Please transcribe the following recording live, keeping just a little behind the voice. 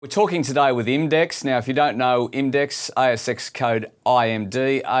We're talking today with IMDEX. Now, if you don't know IMDEX, ASX code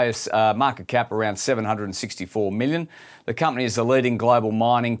IMD, market cap around 764 million. The company is a leading global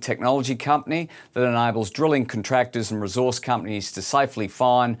mining technology company that enables drilling contractors and resource companies to safely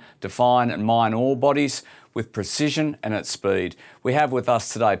find, define and mine ore bodies with precision and at speed. We have with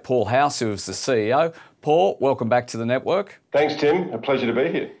us today Paul House, who is the CEO. Paul, welcome back to the network. Thanks, Tim. A pleasure to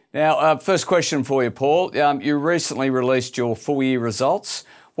be here. Now, first question for you, Paul. You recently released your full year results.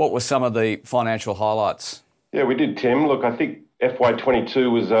 What were some of the financial highlights? Yeah, we did, Tim. Look, I think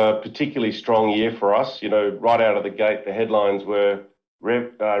FY22 was a particularly strong year for us. You know, right out of the gate, the headlines were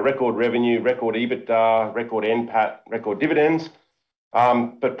record revenue, record EBITDA, record NPAT, record dividends.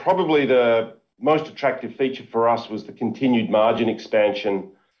 But probably the most attractive feature for us was the continued margin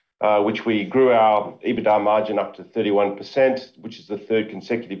expansion, which we grew our EBITDA margin up to 31%, which is the third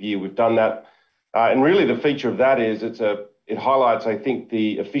consecutive year we've done that. And really the feature of that is it highlights, I think,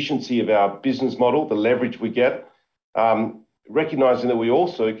 the efficiency of our business model, the leverage we get, recognising that we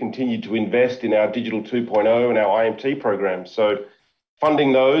also continue to invest in our Digital 2.0 and our IMT program. So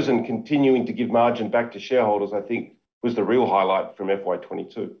funding those and continuing to give margin back to shareholders, I think, was the real highlight from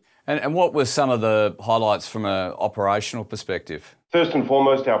FY22. And what were some of the highlights from an operational perspective? First and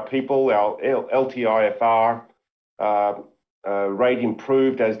foremost, our people, our LTIFR rate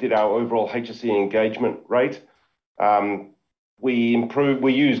improved, as did our overall HSE engagement rate.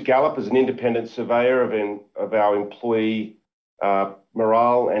 We used Gallup as an independent surveyor of our employee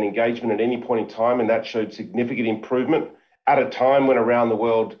morale and engagement at any point in time, and that showed significant improvement. At a time when around the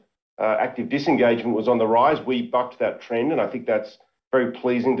world active disengagement was on the rise, we bucked that trend, and I think that's very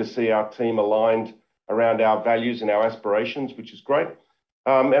pleasing to see our team aligned around our values and our aspirations, which is great.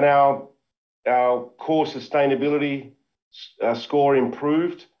 And our core sustainability score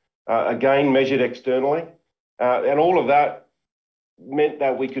improved, again measured externally. And all of that meant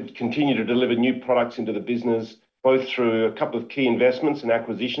that we could continue to deliver new products into the business, both through a couple of key investments and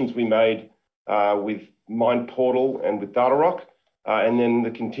acquisitions we made with MinePortal and with Datarock, and then the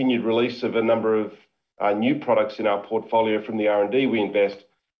continued release of a number of new products in our portfolio from the R&D we invest.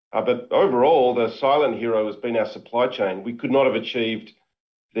 But overall, the silent hero has been our supply chain. We could not have achieved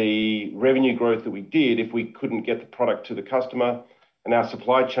the revenue growth that we did if we couldn't get the product to the customer. And our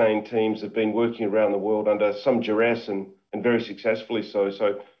supply chain teams have been working around the world under some duress and very successfully so.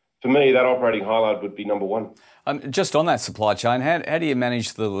 So for me, that operating highlight would be number one. Just on that supply chain, how do you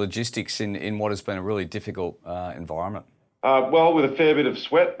manage the logistics in what has been a really difficult environment? Well, with a fair bit of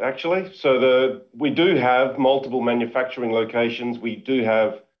sweat, actually. So we do have multiple manufacturing locations. We do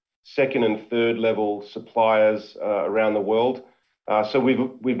have second and third level suppliers around the world. So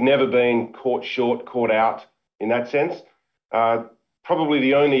we've never been caught short, caught out in that sense. Probably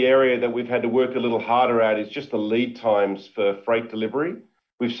the only area that we've had to work a little harder at is just the lead times for freight delivery.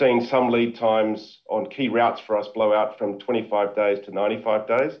 We've seen some lead times on key routes for us blow out from 25 days to 95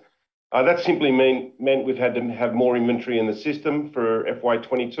 days. That simply meant we've had to have more inventory in the system for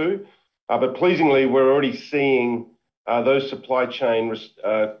FY22. But pleasingly, we're already seeing those supply chain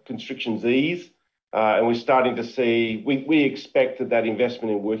constrictions ease. And we're starting to see, we expect that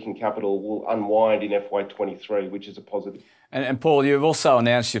investment in working capital will unwind in FY23, which is a positive. And Paul, you've also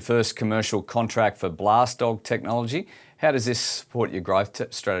announced your first commercial contract for BLASTDOG technology. How does this support your growth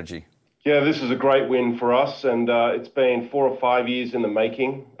strategy? Yeah, this is a great win for us, and it's been 4 or 5 years in the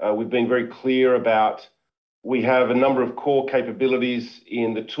making. We've been very clear about we have a number of core capabilities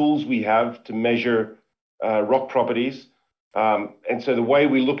in the tools we have to measure rock properties. And so the way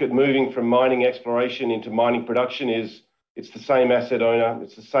we look at moving from mining exploration into mining production is it's the same asset owner,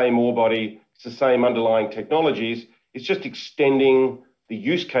 it's the same ore body, it's the same underlying technologies. It's just extending the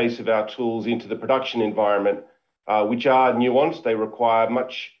use case of our tools into the production environment, which are nuanced. They require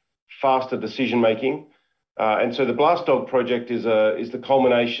much faster decision making. And so the BLASTDOG project is the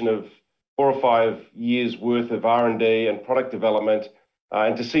culmination of 4 or 5 years worth of R&D and product development.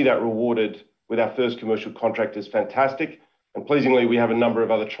 And to see that rewarded with our first commercial contract is fantastic. And pleasingly, we have a number of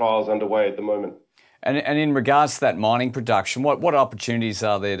other trials underway at the moment. And in regards to that mining production, what opportunities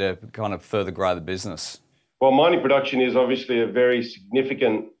are there to kind of further grow the business? Well, mining production is obviously a very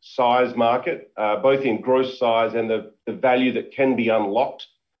significant size market, both in gross size and the value that can be unlocked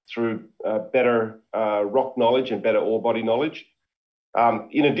through better rock knowledge and better ore body knowledge.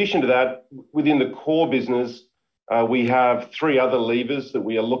 In addition to that, within the core business, we have 3 other levers that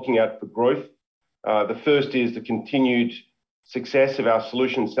we are looking at for growth. The first is the continued success of our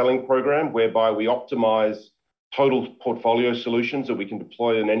solution selling program, whereby we optimize total portfolio solutions that we can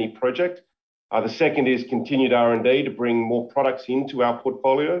deploy in any project. The second is continued R&D to bring more products into our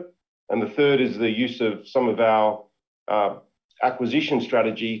portfolio. And the third is the use of some of our acquisition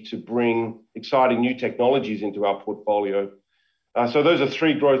strategy to bring exciting new technologies into our portfolio. So those are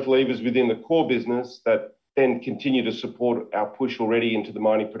three growth levers within the core business that then continue to support our push already into the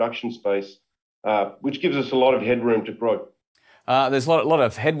mining production space, which gives us a lot of headroom to grow. There's a lot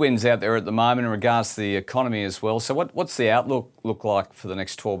of headwinds out there at the moment in regards to the economy as well. So what's the outlook look like for the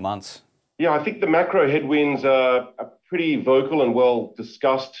next 12 months? Yeah, I think the macro headwinds are pretty vocal and well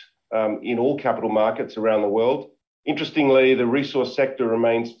discussed in all capital markets around the world. Interestingly, the resource sector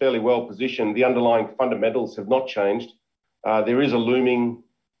remains fairly well positioned. The underlying fundamentals have not changed. There is a looming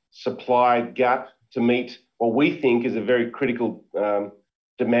supply gap to meet what we think is a very critical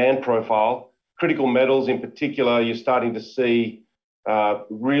demand profile. Critical metals in particular, you're starting to see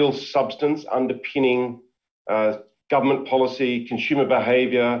real substance underpinning government policy, consumer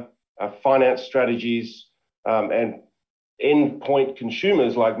behaviour, finance strategies, and endpoint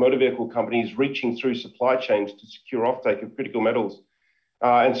consumers like motor vehicle companies reaching through supply chains to secure offtake of critical metals.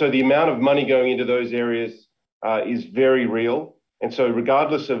 And so the amount of money going into those areas is very real. And so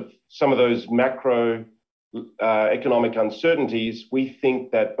regardless of some of those macro economic uncertainties, we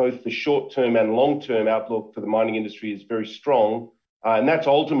think that both the short-term and long-term outlook for the mining industry is very strong. And that's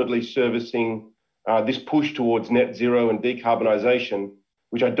ultimately servicing this push towards net zero and decarbonisation,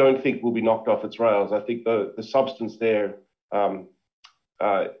 which I don't think will be knocked off its rails. I think the substance there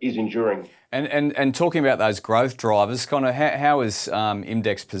is enduring. And talking about those growth drivers, Connor, how is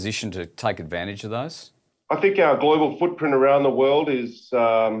IMDEX positioned to take advantage of those? I think our global footprint around the world is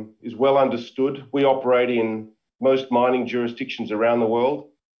well understood. We operate in most mining jurisdictions around the world.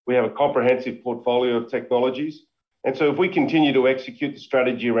 We have a comprehensive portfolio of technologies. And so if we continue to execute the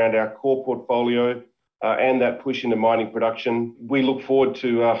strategy around our core portfolio and that push into mining production, we look forward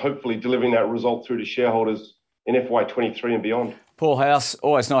to hopefully delivering that result through to shareholders in FY23 and beyond. Paul House,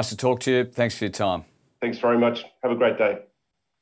 always nice to talk to you. Thanks for your time. Thanks very much. Have a great day.